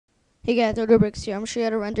Hey guys, oJaiiLBreaKz here. I'm going to show you how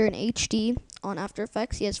to render in HD on After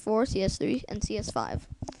Effects, CS4, CS3, and CS5.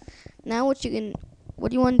 Now what you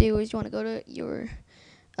want to do is you want to go to your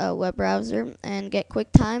web browser and get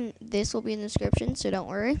QuickTime. This will be in the description, so don't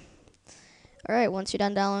worry. Alright, once you're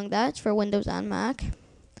done downloading that, it's for Windows and Mac.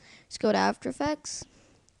 Just go to After Effects,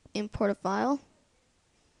 import a file.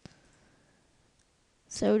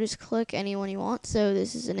 So just click any one you want. So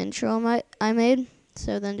this is an intro I made.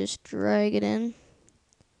 So then just drag it in.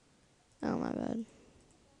 Oh, my bad.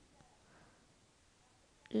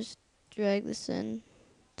 Just drag this in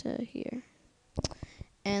to here.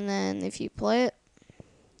 And then if you play it,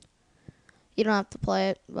 you don't have to play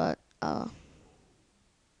it, but,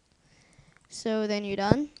 so then you're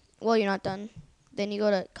done. Well, you're not done. Then you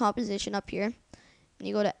go to composition up here, and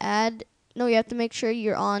you go to add. No, you have to make sure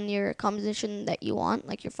you're on your composition that you want,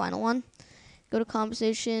 like your final one. Go to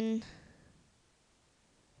composition.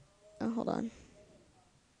 Oh, hold on.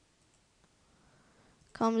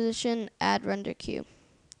 Composition, add render queue.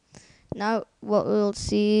 Now what we'll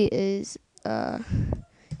see is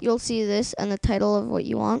you'll see this and the title of what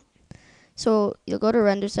you want. So you'll go to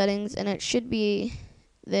render settings and it should be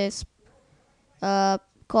this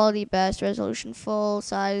quality best, resolution full,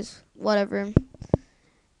 size, whatever.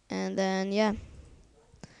 And then yeah.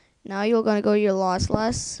 Now you're gonna go to your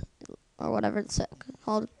lossless or whatever it's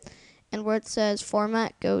called. And where it says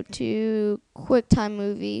format, go to QuickTime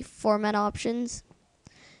Movie, format options.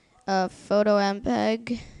 Photo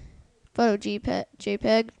MPEG, photo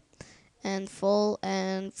JPEG, and full,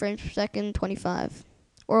 and frames per second 25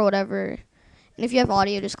 or whatever. And if you have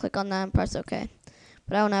audio, just click on that and press OK.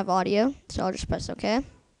 But I don't have audio, so I'll just press OK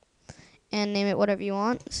and name it whatever you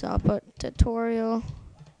want. So I'll put tutorial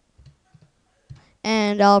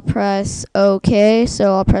and I'll press OK.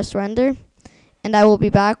 So I'll press render and I will be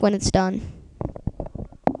back when it's done.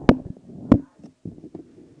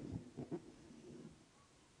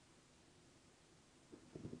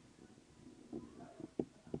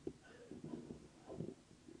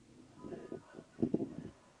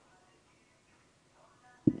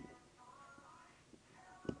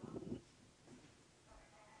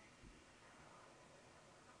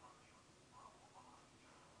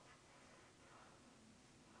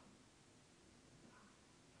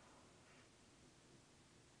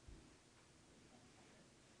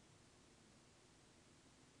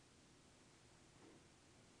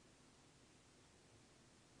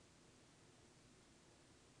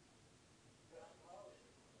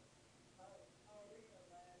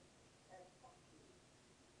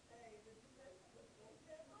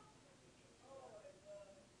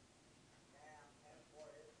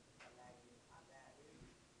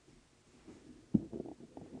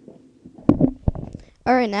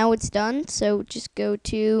 Alright, now it's done, so just go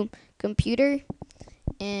to computer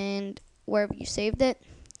and wherever you saved it,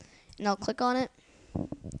 and I'll click on it,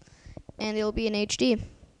 and it'll be in HD.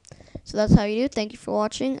 So that's how you do it. Thank you for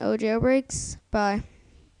watching. oJaiiLBreaKz. Bye.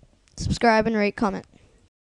 Subscribe and rate, comment.